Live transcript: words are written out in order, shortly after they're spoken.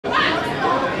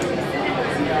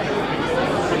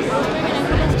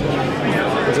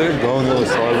it going to the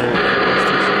Starbucks?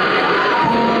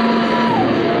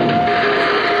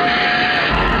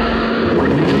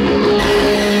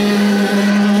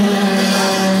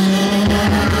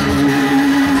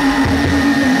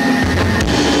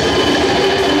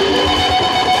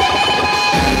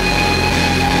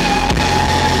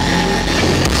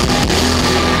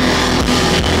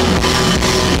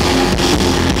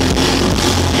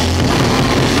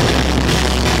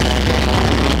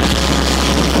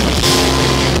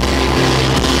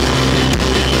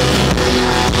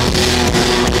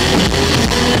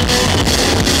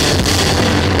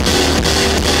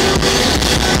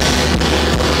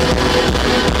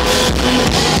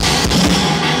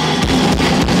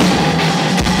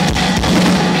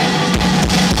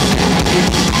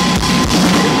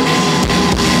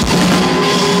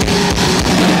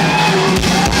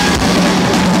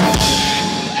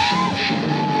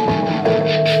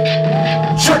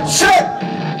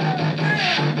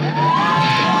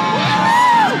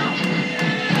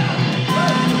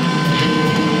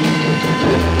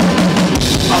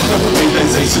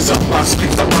 Faces up my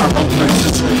streets, up my own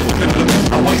places.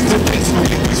 I wasted days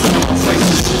moving these from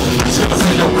faces. I'm just gonna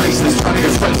say no racist, trying to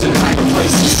get friends in higher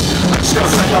places. I'm just gonna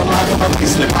say no lie on my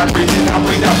basement. I'm reading, I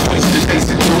read out wasted days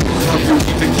in your room. I'm you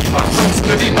to keep my friends,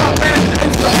 to keep my band. And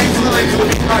to the hate, to the late, to the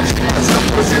big man. Myself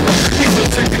was in the he's a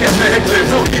tick to get the head clear.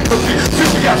 Don't keep looking,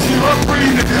 feel me out here. I'm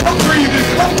breathing, I'm breathing,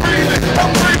 I'm breathing, I'm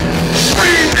breathing.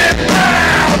 Breathing,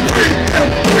 I'm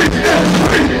breathing, breathing,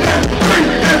 breathing,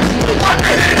 breathing. I'm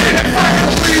breathing, I'm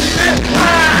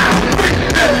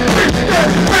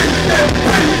breathing.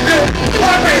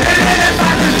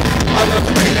 I love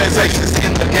the organizations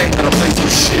in the game that I play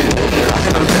some shit. I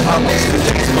can admit I wasted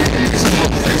days moving these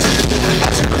conversations. I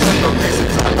should have said no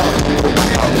reasons. I know my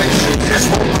foundation is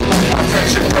what my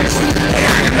friendship bracelet. Hey,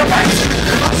 I ain't in the basement.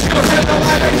 I'm just gonna say no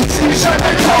lie, make you see me shine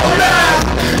like cold out.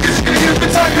 Cause you're gonna use the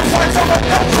time to fight someone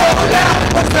else cold out.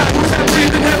 What's that? Who's that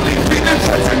breathing heavily? Breathing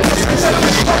touching, touching, telling me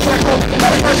you touch like cold.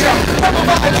 Never fresh out, never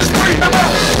mind, just breathe them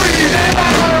out. Breathe it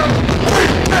out.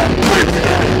 Breathe it, breathe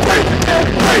it, breathe it,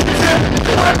 breathe it.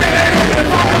 I've been able to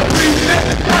find breathe it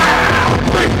out.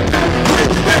 Breathe it,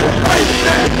 breathe it, breathe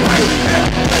it, breathe it.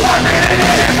 I've been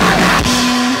able to find out.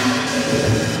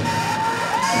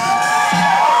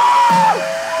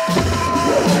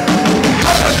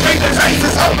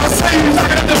 Faces of my sleeves, I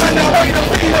can defend that way to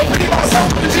be. I free myself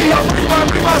to the G, I free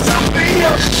myself to E.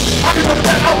 I can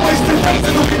defend that wasted days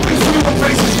and looking things through my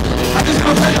faces. I'm just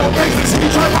gonna play no bases, you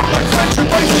try to like French and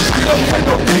bases. I don't play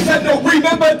no peace and no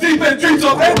remember deep and dreams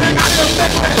of ending. I don't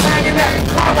think that's hanging out.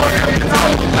 I'm on every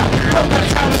time. I'm not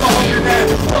trying to hold your hand.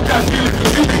 I'm not feeling,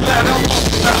 you be glad I'm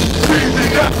not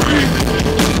breathing, not breathing.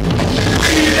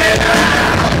 Breathe it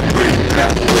out. Breathe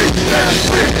it, breathe it,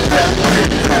 breathe it,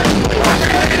 breathe it. I'm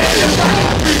breathing it out.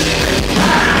 Breathe it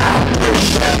out. Breathe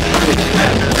it, breathe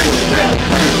it, breathe it,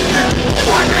 breathe it.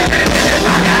 I'm breathing it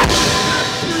out.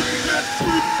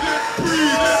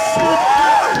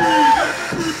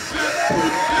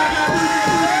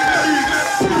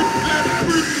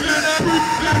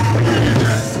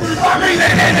 I'm breathing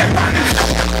it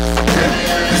out.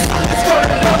 It's gonna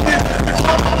love it. It's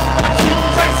gonna love it.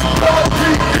 Face love,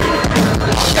 breathe it.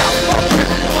 I got one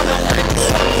with one of them.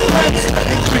 Let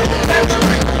me breathe. Let me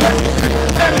breathe. Let me breathe.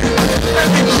 Let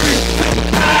me breathe.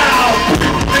 Ow!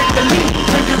 Breathe the lead.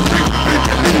 Breathe the lead. Breathe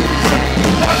the lead.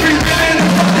 I'm breathing in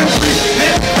and fucking breathe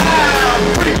it out.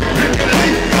 Breathe the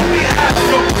lead. Let me have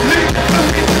your lead.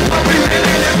 I'm breathing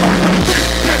in and fucking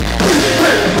breathe it. Breathe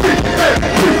it. Breathe it.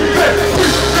 Breathe it.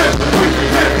 Breathe it.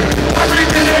 Breathe it. I'm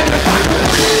breathing in and fucking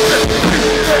breathe it.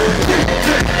 Breathe it. Breathe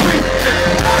it. Breathe it.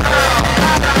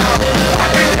 I'm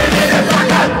breathing in and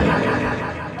fucking.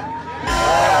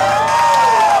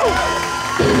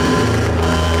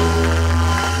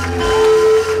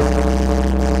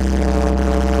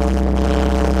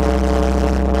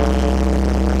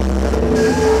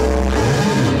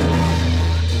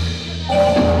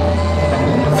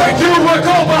 Thank you, we're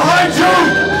called behind you!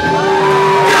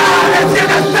 God, it's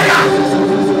gonna stay up!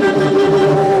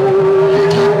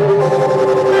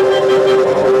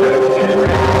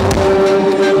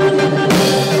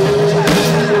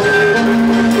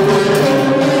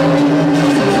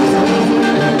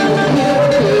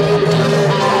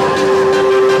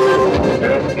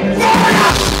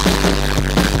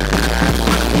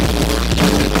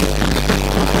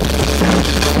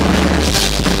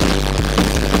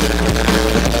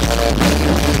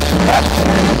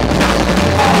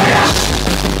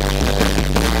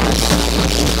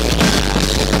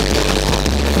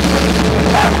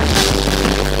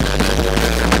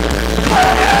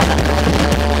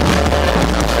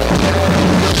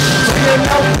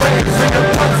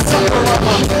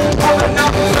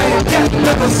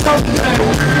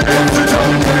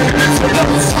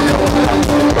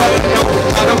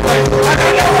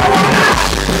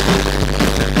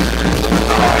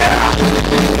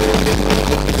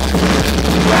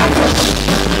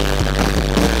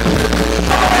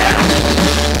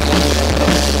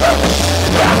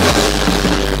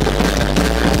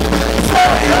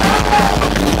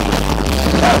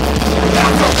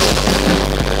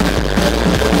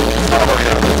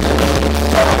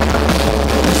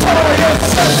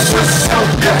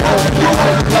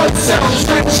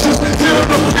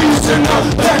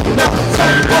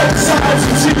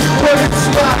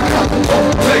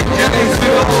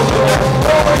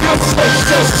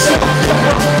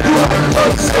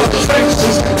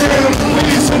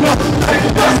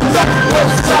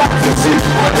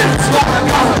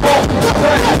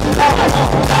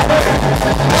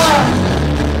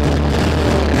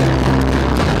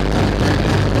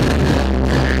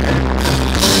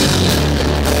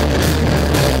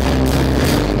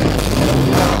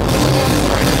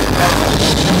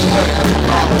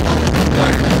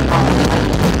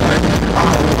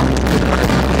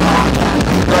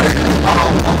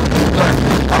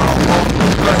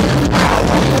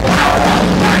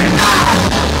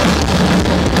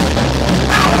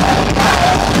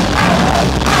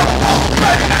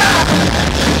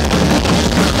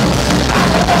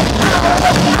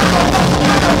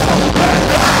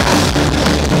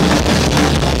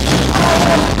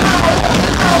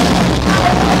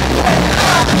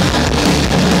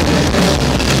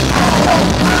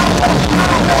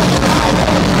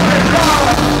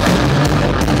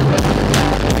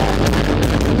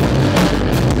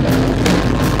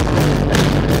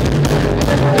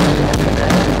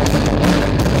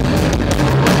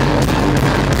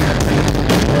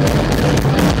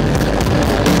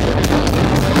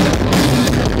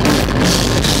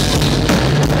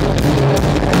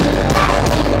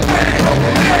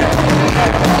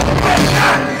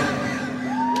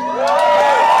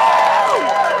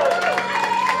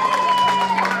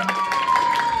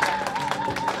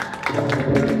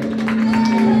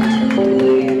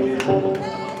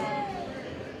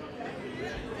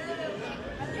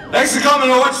 Thanks for coming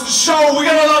to watch the show. We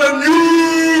got a lot of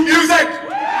new music.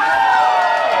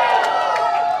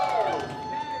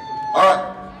 All right.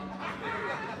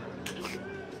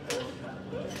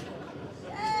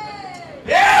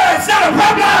 Yeah, it's not a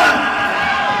problem.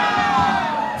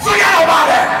 Forget about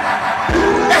it.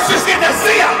 Let's just get to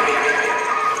see ya.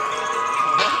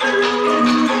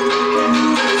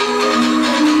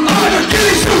 I'm gonna kill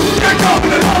you. You're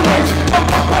talking in all ways. I'm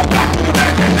back to the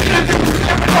back and you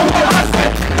never know what I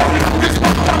said. This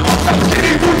motherfucker, I'm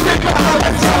sitting through the behind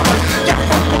that drama. Yeah,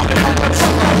 fuck on it, I'm gonna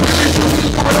talk about it.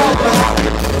 Put it all the heart.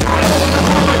 Put it all the heart.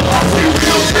 I see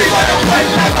real tree like a white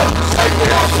pepper. Take me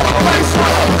off on a white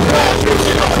sweater. Bad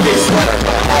music on a sweater.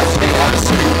 I see how to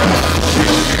sleep.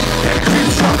 Shield me, and green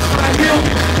trucks. I heal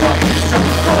me. Fuck these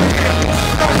trucks. Go ahead.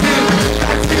 Not him.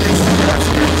 That's it. That's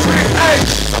a real tree. Hey,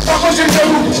 fuck what you do.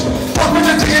 Fuck what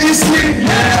you think you see.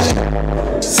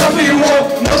 Yeah. Something you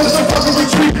want. Notice a fucking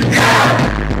retreat. Yeah.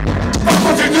 Fuck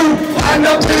what you do, wind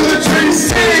up in the tree,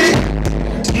 see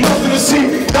nothing to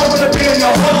see, don't wanna be in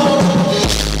your home.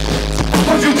 Fuck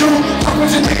what you do, fuck what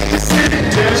you think you see,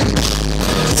 yeah.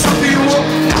 Something you want,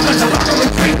 now there's a fucking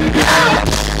retreat, yeah.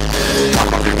 Fuck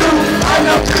what you do, wind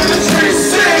up in the tree,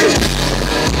 see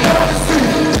nothing to see,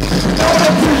 don't wanna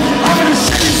be, I'm gonna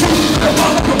shake you to the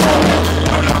motherfucking wall.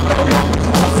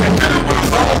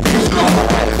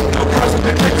 No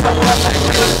president takes up what I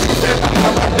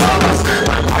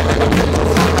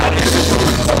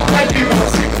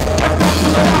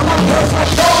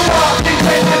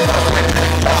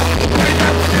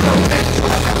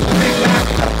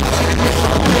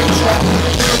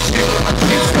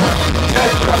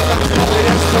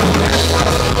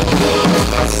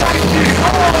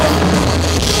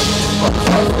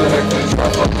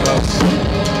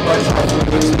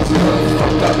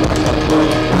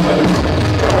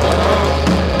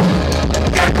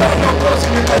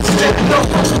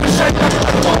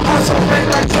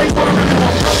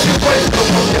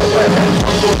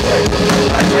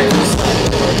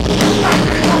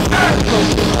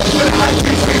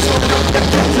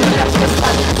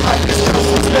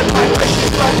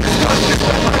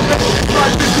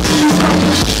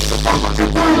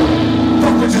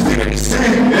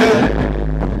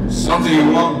something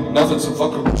you want, nothing to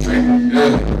fucking retreat,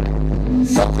 yeah.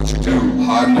 Fuck what you do,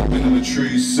 hiding up into the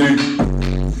trees, see.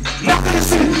 Nothing to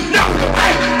see, no,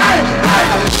 hey.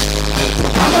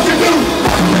 Fuck what you do,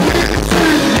 fuck what you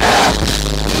see, yeah.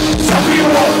 Something you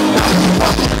want, nothing to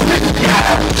fucking retreat,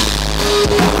 yeah.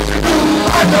 Fuck what you do,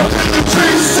 hiding up in the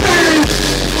trees, see.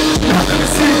 Nothing to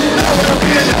see, nowhere to be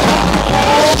in your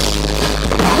home.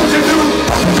 Fuck what you do,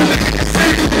 fuck what you think you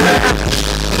see, yeah.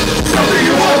 Something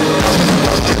you want, nothing to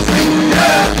fucking retreat,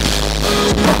 yeah.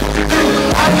 Fuck what you do,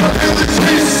 hiding up in the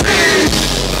trees, see.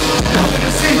 Nothing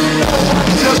to see, no one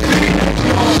just be in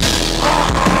your home.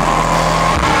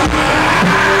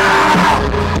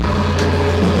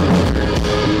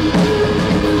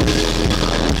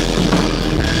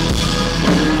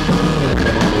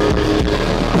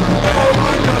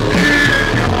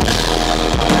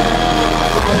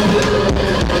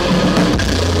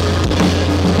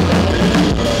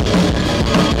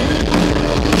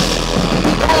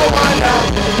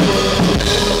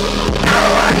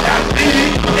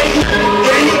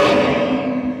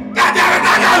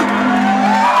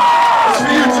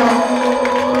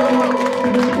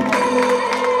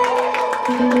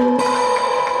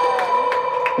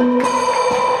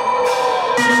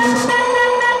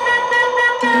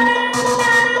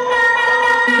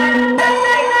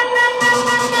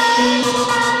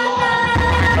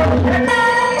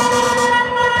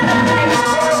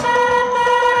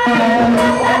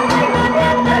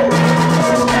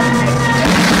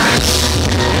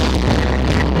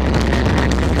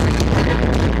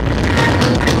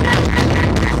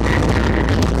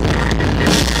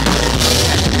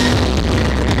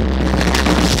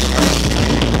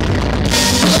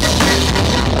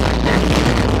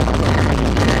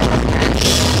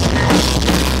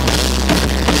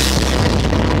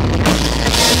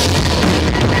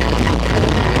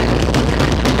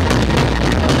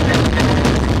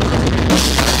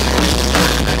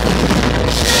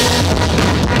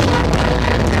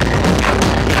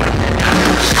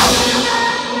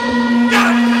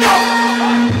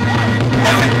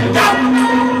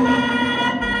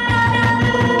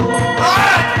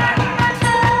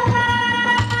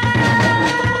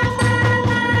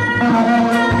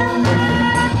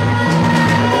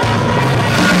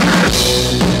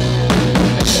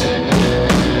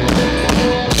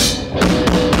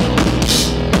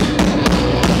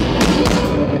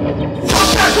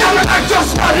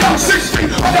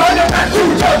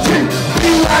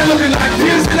 Looking like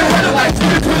this in the head like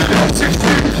this with a 16.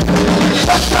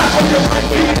 What's that on your right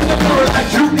feet in the mirror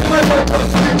like you can let my brother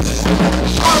sleep.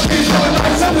 Heartbeat showing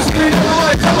lights on the screen and the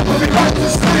lights come up with me right to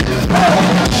sleep. But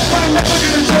I'm never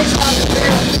gonna change my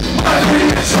name. My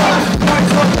name is Sean.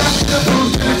 Lights on back in the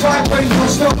booth in the driveway. No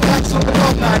snow packs on the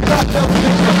road night. Not no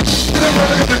picture. I'm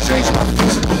never gonna change my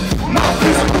physical. My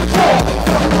physical form.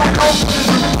 Like all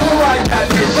physical right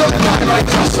at you. Running like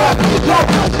just like a love.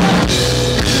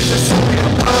 Just so we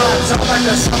have eyes, I'm like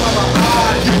the sum of my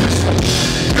eyes. You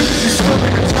just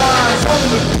swimming in ties, I'm in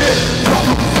the pit, I'm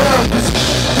in the first.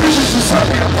 You just sum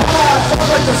me up eyes,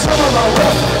 I'm like the sum of my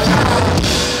love.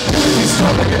 You just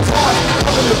swimming in ties,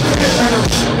 I'm in the pit,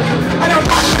 and I'm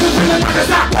not living in the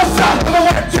not what's up. I'm a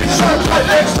white t-shirt, like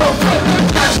extra good.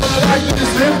 Cash for the life that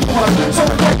is lived for. So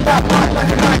we take that life like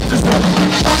a knife just one.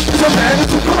 Is a man,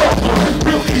 it's a girl.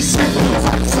 Real easy, it's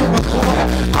like super cool.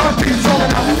 I'm being told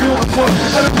and I feel the fun.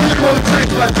 And I'm really gonna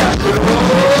change like that. Oh,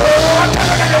 I'm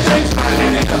never gonna change my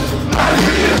name. I'm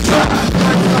here to try.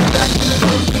 I'm like that in the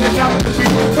news. And now the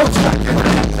people don't track it.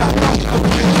 I'm not going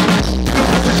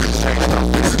to change my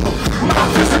physical. My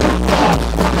physical form.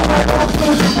 I'm like all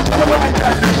food. I'm like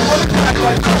that. I'm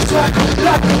like just like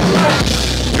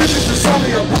you just the sum of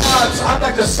your parts. I'm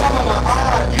like the sum of my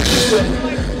eye.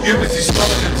 You busy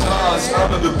slumming the tars.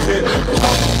 I'm in the pit.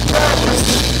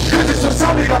 You just the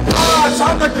sum of your parts.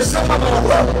 I'm like the sum of my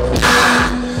world.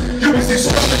 You busy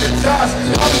slumming the tars. I'm in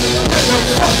the pit. I'm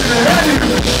fucking ahead of you.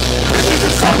 You just the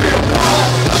sum of your parts.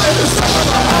 I'm like the sum of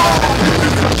my eye.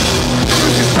 You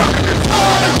busy slumming the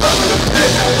tars. I'm in the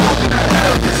pit. I'm fucking ahead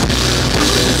of you. You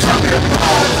just the sum of your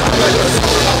parts. I'm like the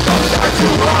sum of my world. Like you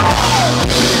are.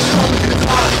 You just slumming the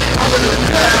tars. I'm in the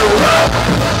pit.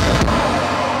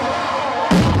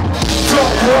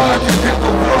 Work and get the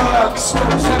work.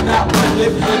 Stones and that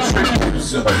manipulative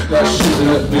user. That shouldn't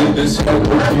let me this help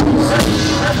abuser.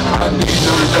 I need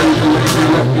no regulation.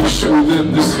 Let me show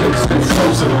them the stakes. They're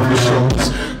frozen on the shoulders.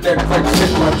 Neck like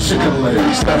hit my chicken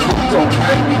legs. That's what don't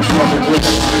make me drumming with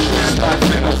it. It's not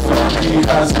in a thought. He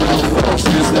has no thoughts.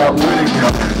 There's that winning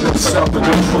gun. No stopping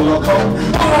them full of hope.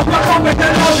 Oh, I'm not coming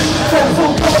that out.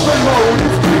 Full cover mode.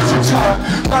 It's picture time.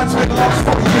 Man's been lost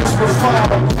for years for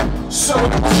fire. So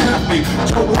tell me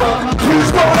to work,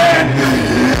 please go in.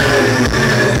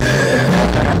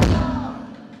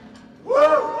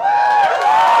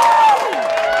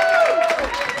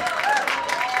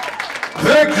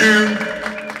 Thank you.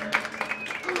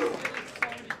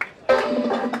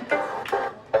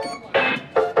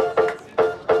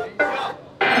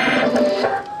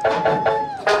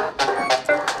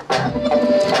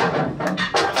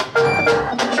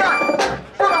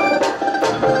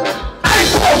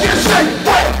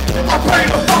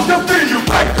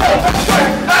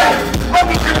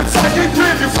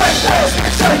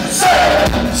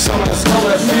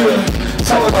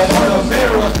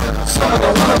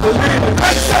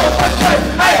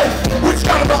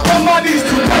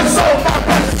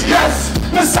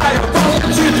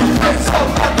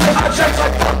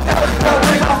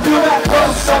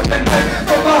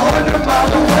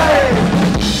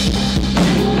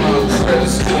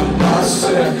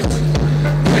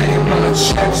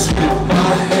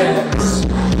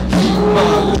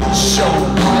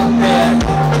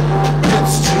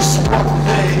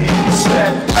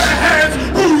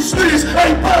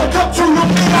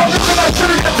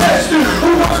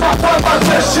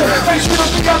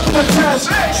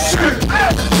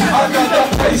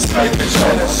 slave and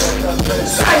jealous.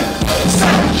 Same,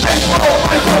 ain't more.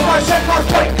 I got my check, my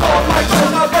plate card, my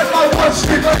phone, I bet my one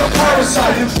street like a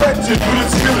parasite infected with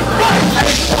its killing. Right,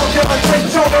 ain't more, get my take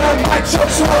job and I might chop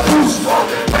so I lose.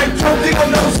 Ain't something I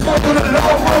know, smoking a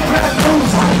long road, black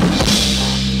news.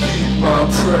 Keep my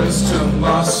prayers to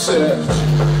myself,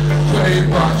 pay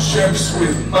my checks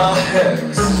with my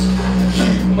hex,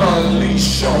 keep my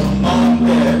leash on my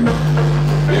neck.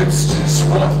 It's just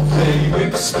what they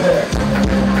expect.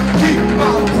 Keep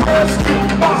my prayers to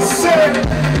myself,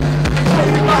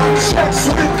 pay my checks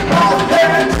with my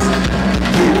head,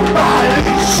 keep my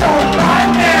leash on my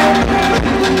neck.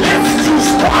 It's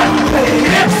just what they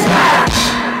expect.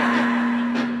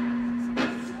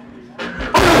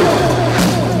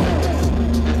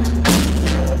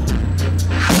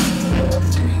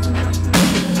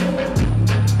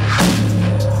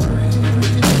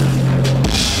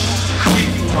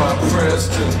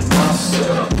 To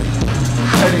myself,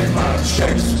 pay my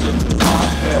checks to my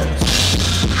head,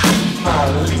 my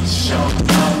leash on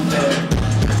my neck.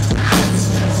 It's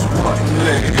just what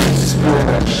they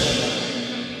expect.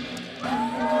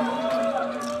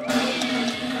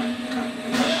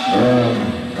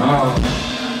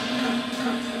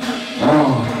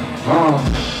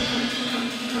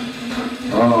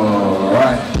 All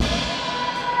right.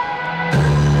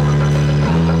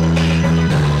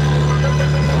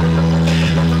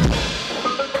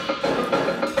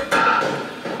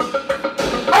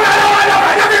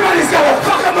 Everybody's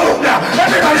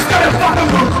gotta fucking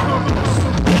move!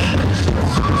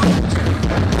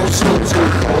 Don't stop to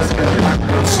force me,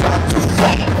 don't stop to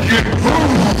fucking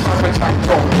move! Every time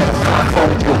don't get a fire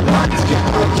from your mind to get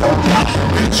out of your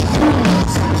bitch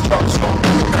moves! Don't stop to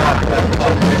fuck them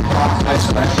up in my eyes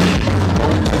and I hate you.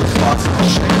 Going to the spots and the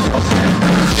shades of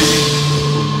energy.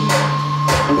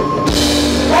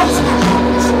 What's the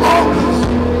rules? It's frozen!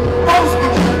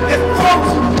 It's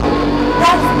frozen!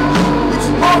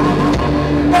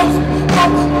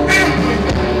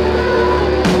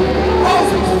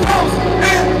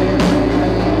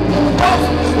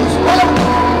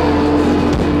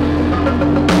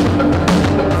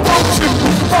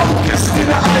 Focused in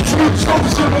the eyes, you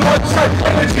chosen one type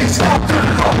energy, stop to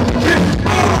fucking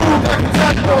move like a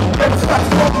techno, let's fast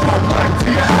forward like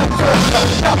the answer.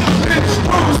 Now, bitch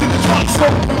moves in the top, so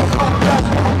move on, that's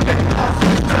one thing I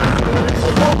feel.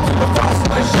 Walk to the fast,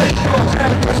 I shake your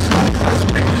hand, press my first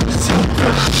thing, it's so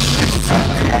good. It's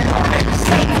something I ain't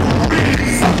something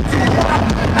something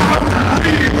I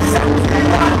read, something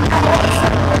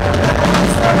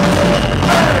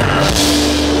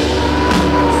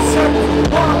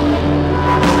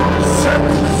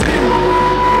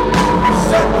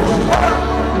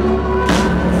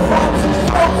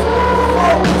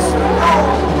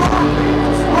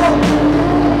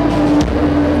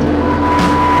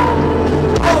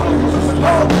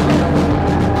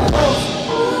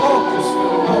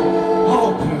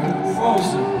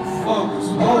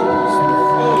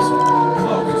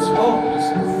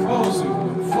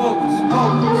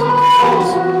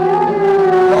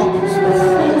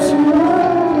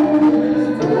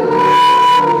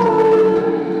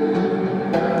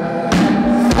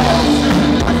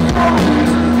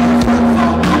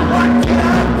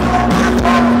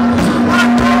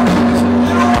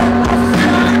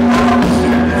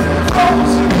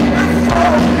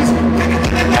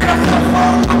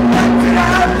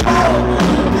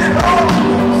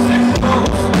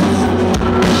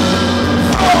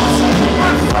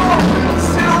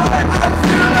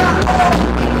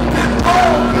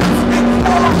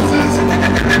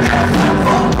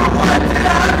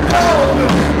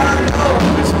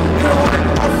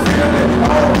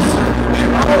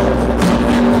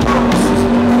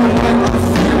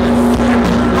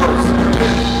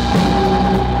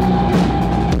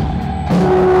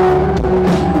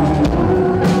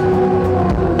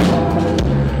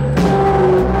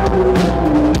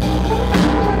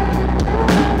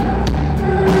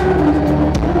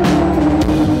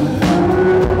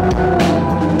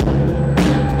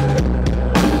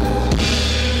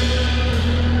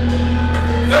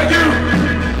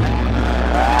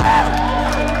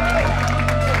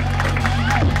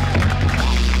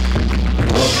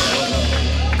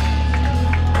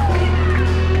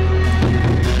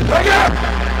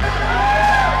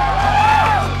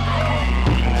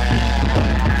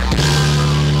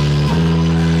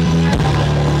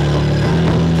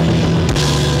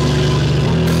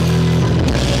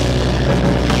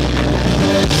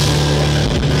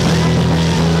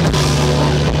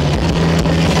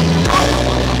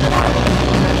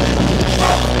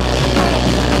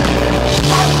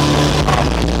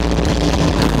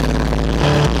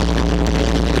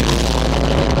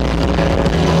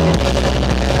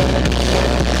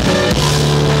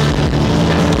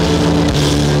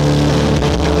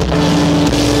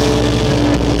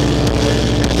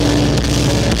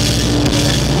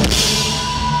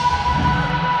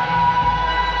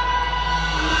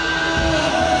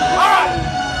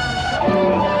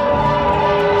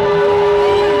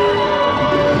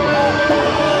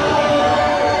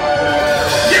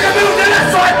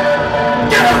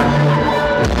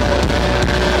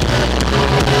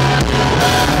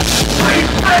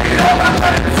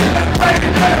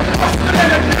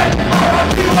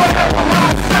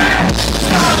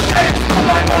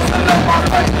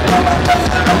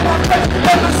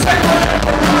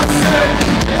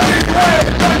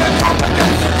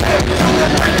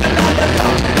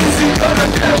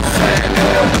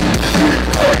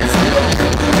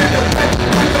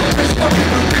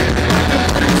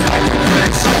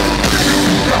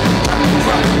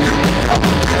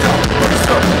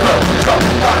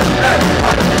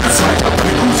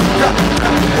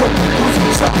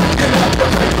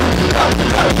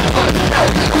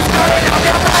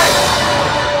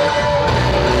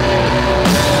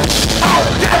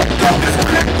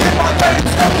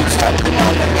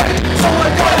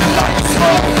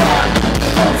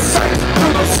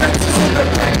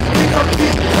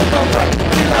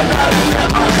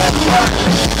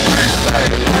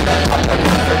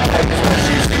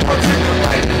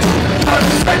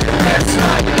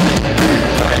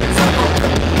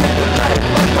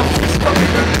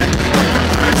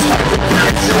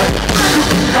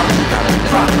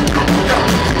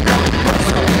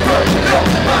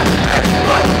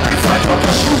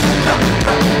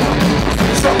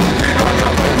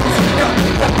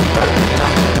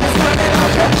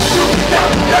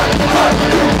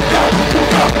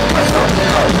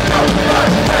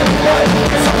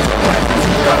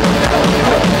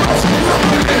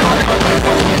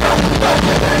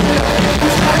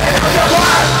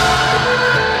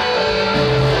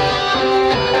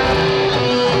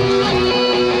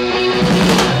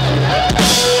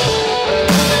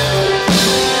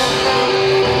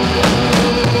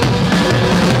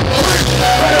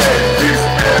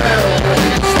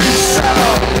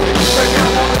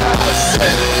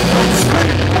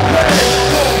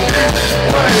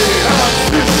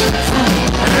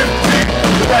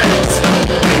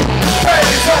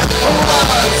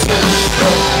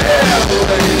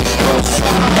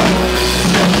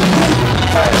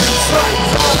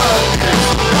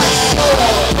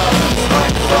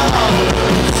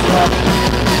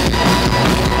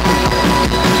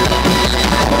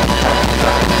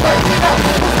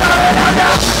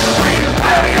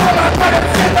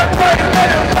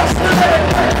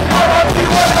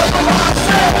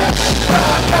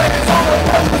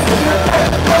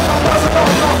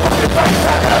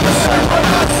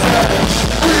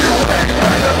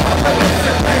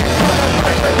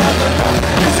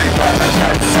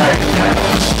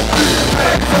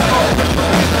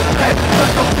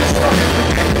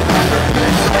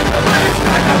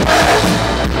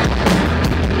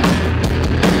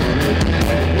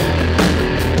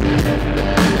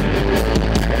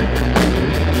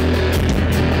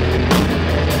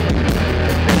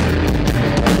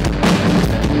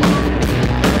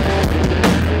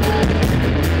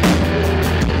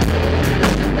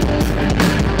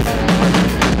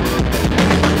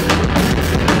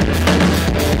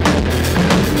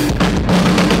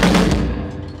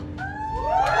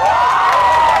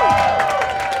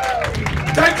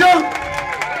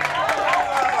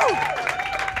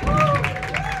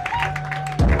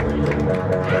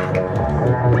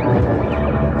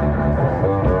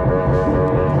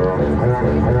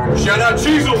about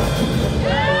Cheezel?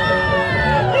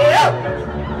 Yeah.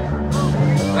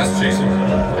 That's Cheezel.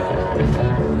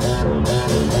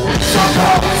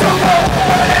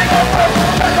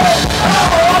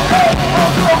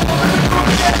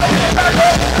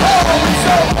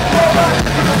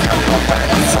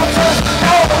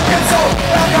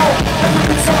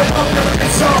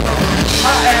 I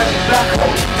am black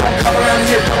hole, don't come around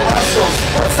here, no assholes.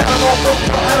 What's that animal,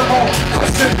 no animal?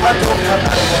 Question, I don't have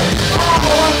animal.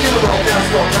 Oh, I'm gonna roll down,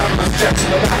 go down, let's jet to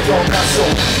the back door, that's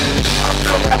all. I'm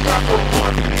coming back on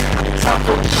board,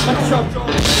 taco, taco.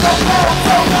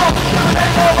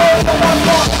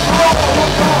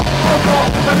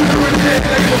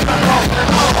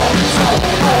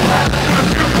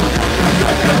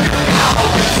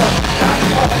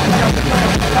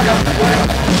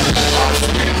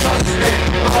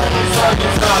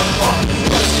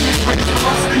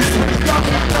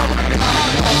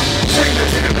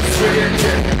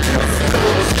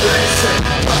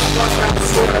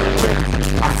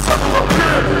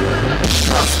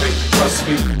 Trust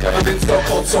me, never been so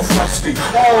cold, so frosty.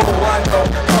 Oh, I know,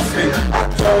 trust me, I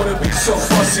don't wanna be so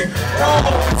fussy. No,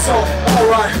 it's all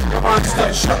alright, my mind's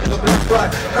like shut the black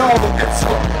light. No, it's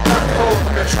all not cold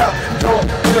like a trap. No,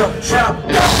 in a trap,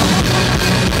 no.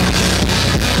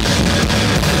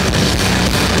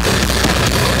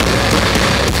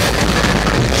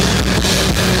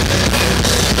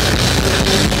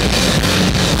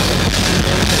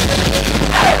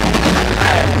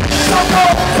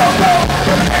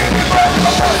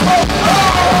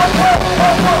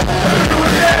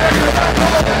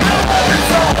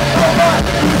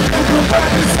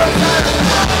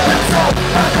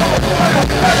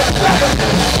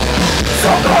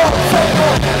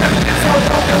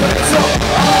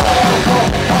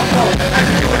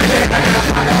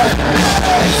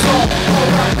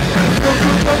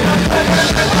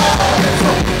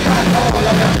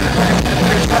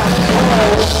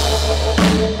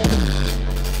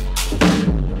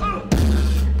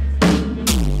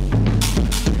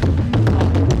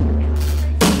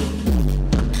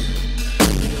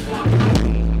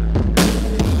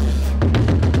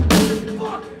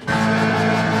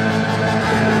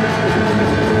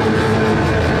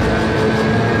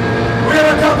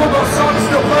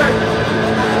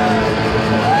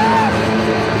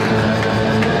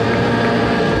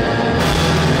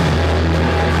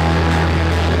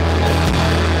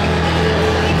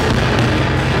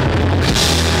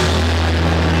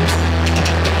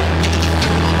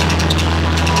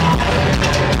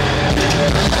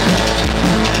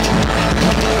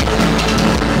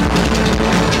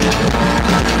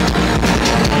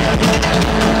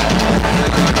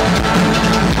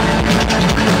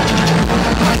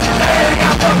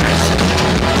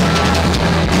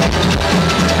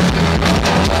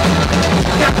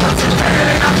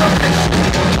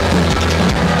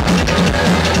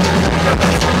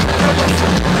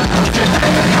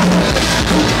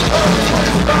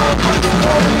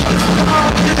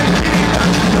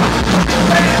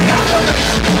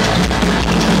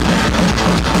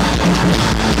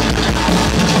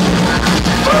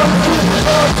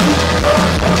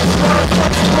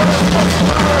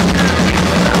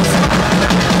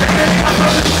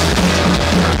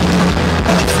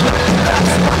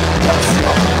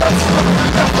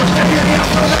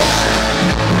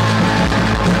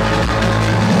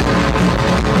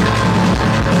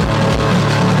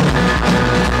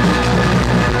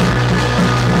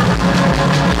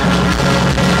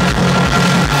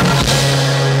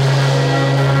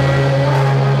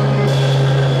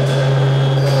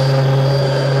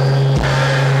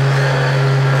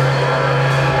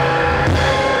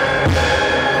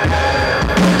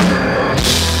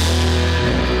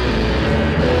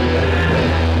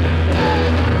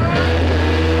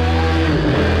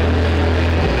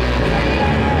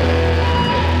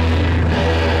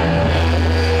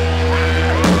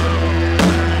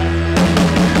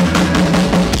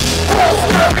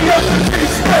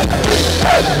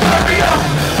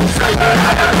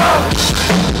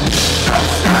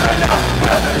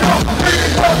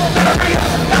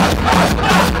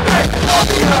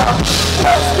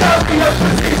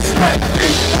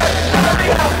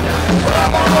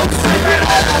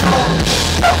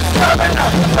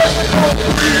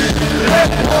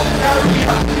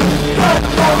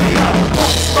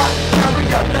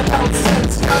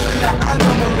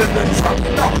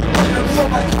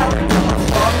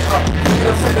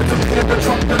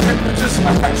 The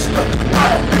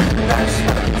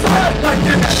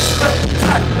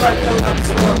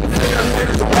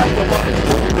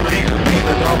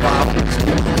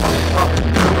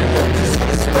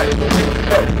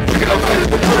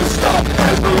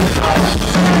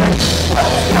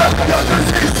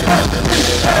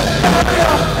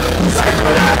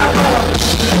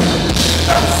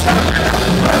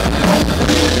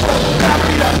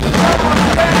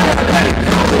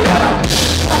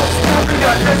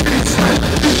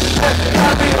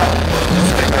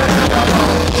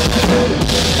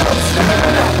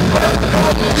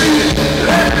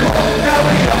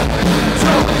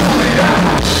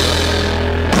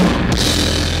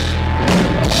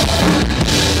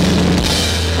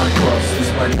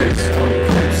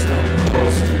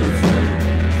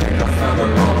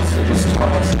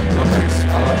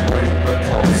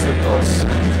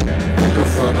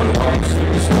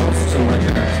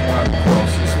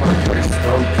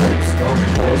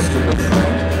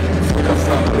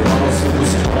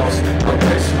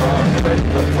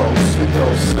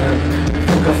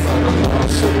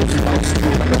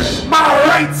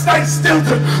Stay still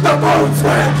to the bones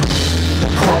where the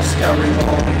cross carry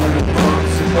on when the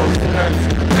bones in both hands.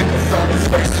 Make a sound of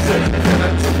space to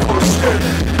push it.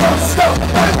 Don't stop,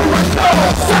 I will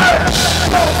not say.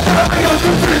 Don't carry on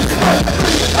the beats, but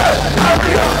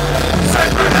carry on.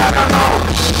 Sacred animal.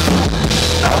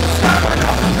 Don't stand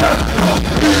up, don't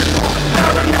people.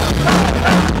 Carry on,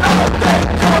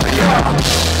 carry on.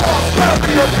 Don't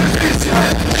carry on the beats,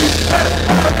 carry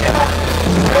on.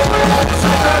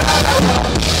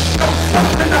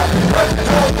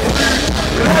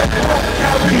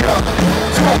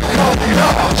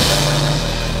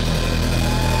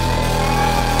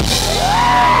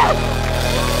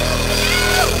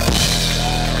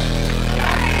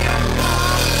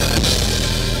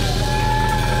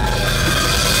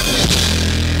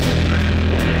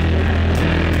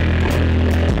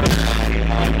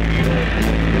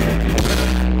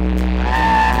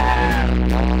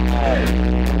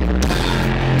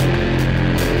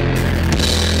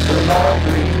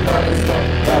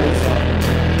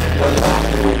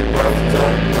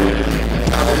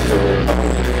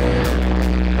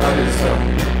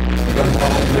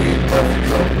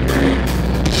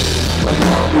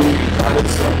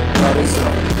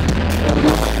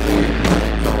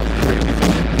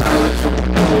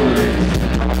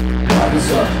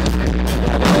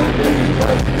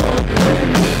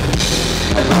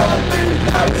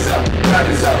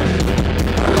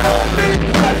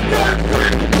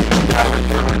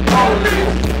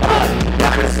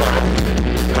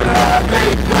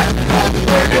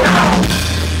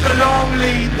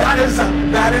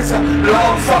 That is a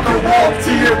long fucking walk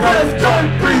to your breath. Don't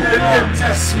breathe it in,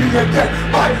 test me again.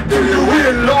 Do you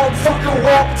hear? Long fucking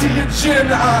walk to your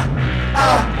chin.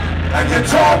 And your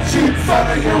top cheap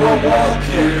fella, you are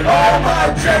walking. All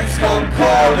my dreams come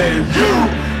calling.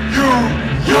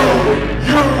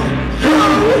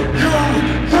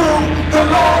 The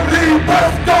lonely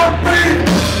breath, don't breathe.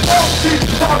 Don't keep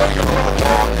fella, you are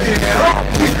walking. Don't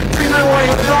keep feeling when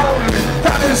you're lonely.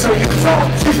 That is how you talk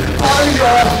to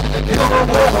fire. You're a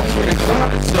walking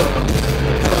monster.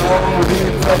 The lonely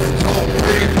breath, don't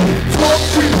breathe. Talk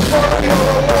to fire, you're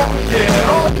a walking.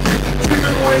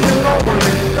 Feeling when you're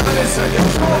lonely. That is how you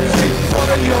talk to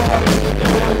fire. You're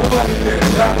a walking.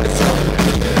 That is how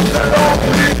the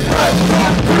lonely breath,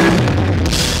 don't breathe.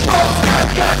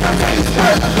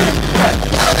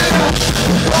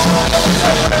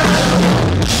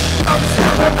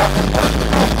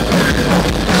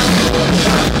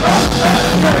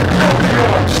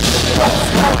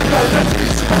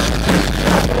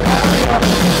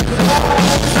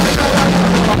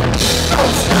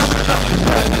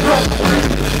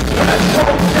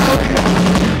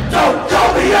 Don't call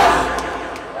me out!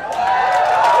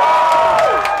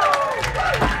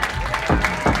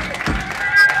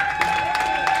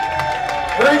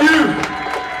 Thank you!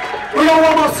 We got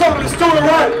one more song, let's do it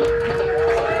right!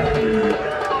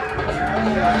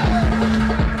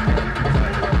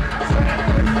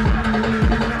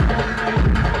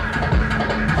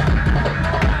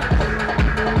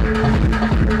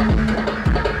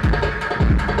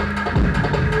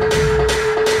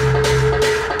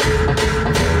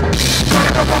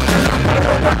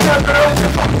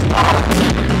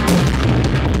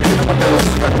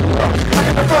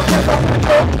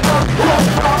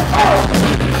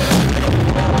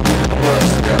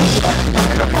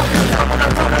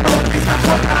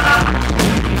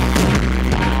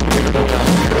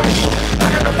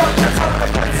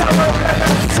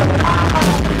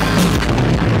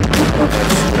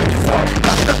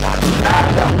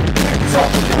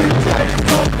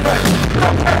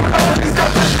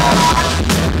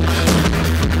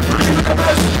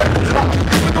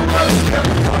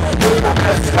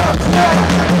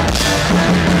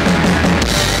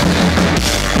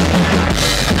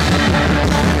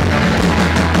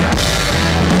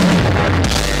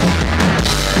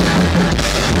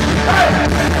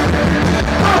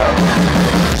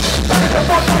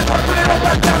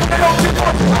 Hey!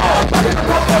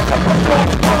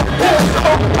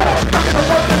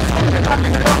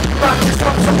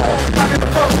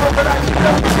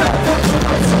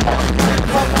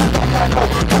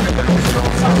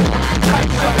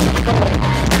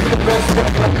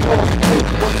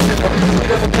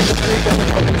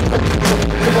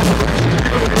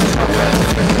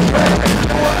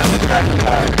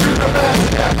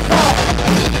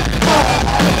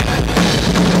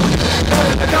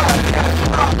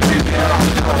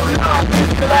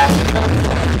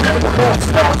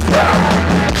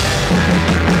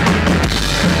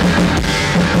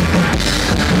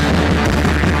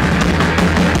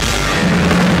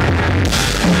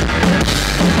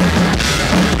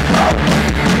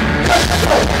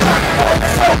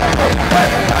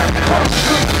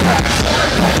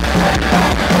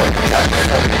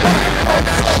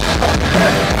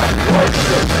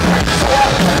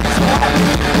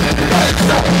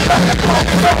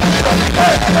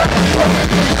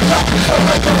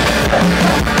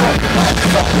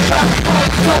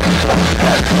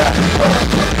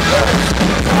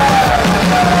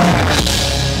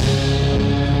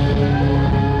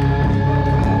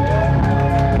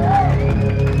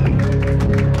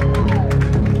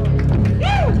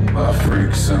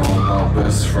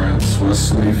 We're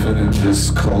sleeping in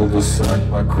this cul-de-sac.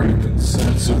 My creeping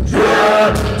sense of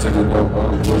dread didn't know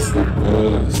I was the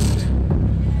best.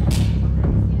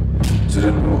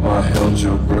 Didn't know I held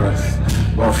your breath.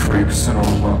 My freaks and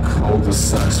all my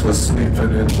cul-de-sacs. We're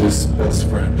sleeping in this best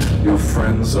friend. Your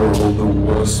friends are all the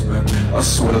worst men. I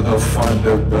swear they'll find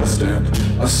their best end.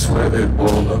 I swear it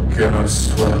all again. I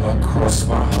swear I cross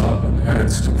my heart and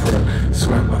hands to prayer.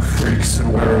 Swear my freaks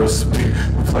and where is me?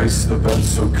 Replace the bed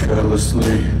so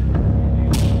carelessly.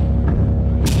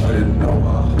 I didn't know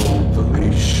I hold the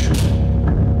leash.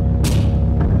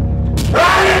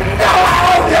 I didn't know I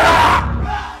hold ya!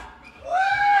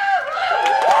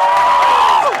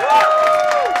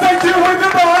 Thank you, we've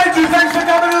been behind you. Thanks for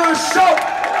coming to the show.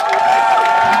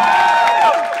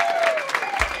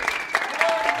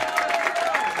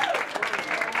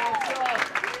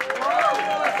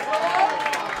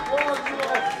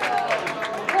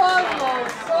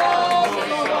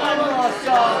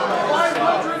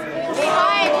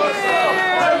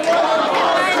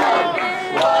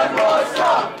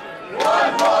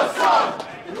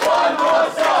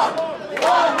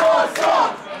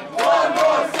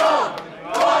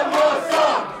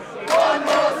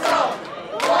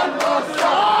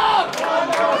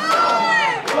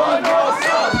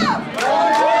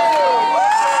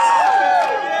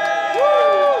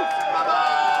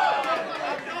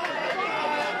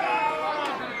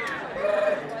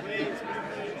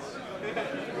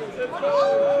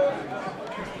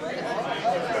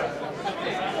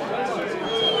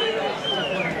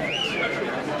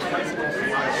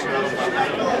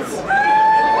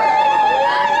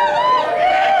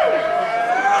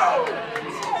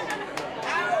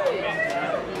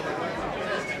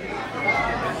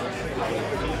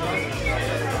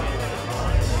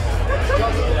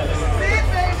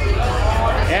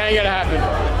 Ain't gonna happen.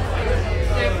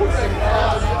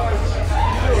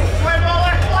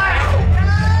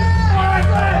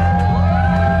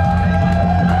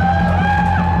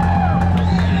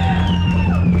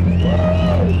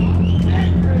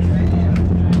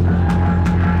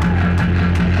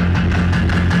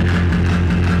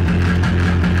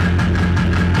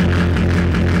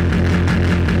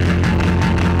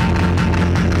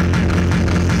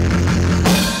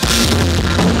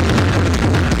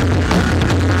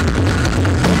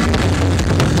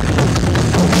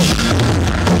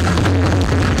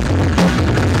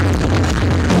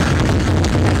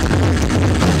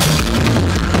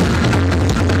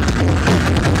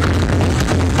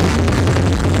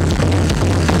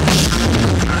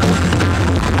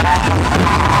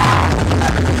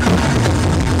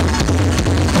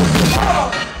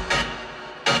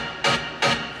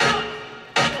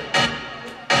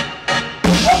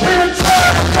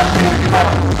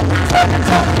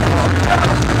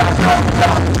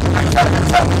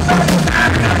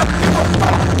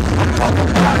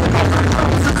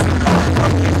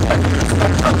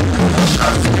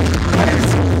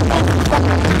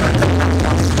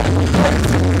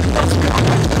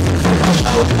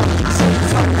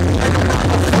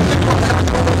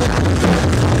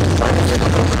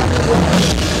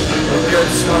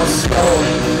 Against my skull,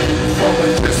 from a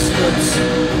distance,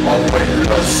 always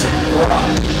listen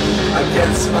rock.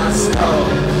 Against my skull,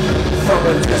 from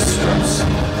a distance,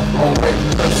 always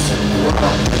listen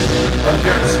rock.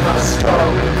 Against my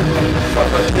skull, from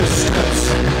a distance,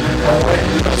 always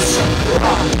listen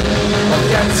rock.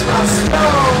 Against my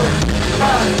skull,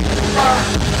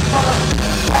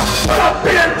 up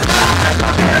in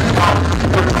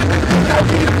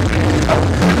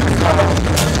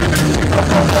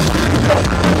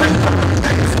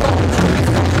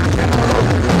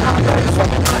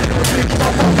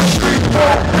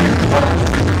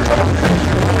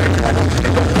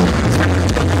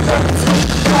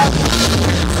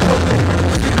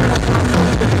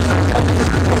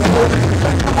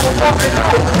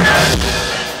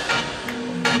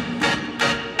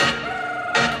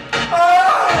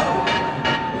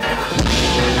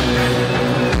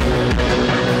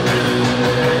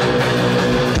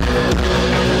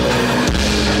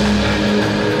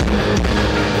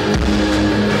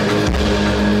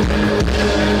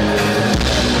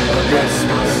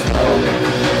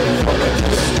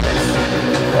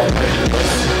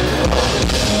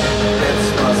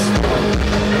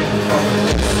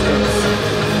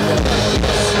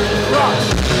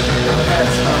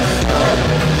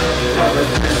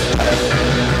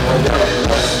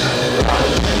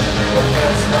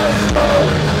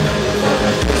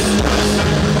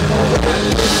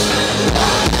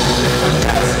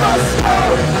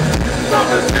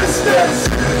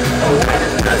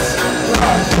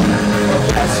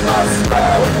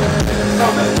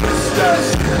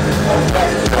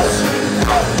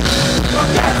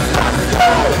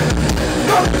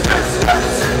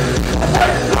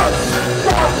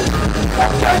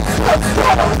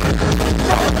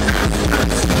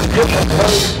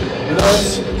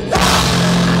Nuts.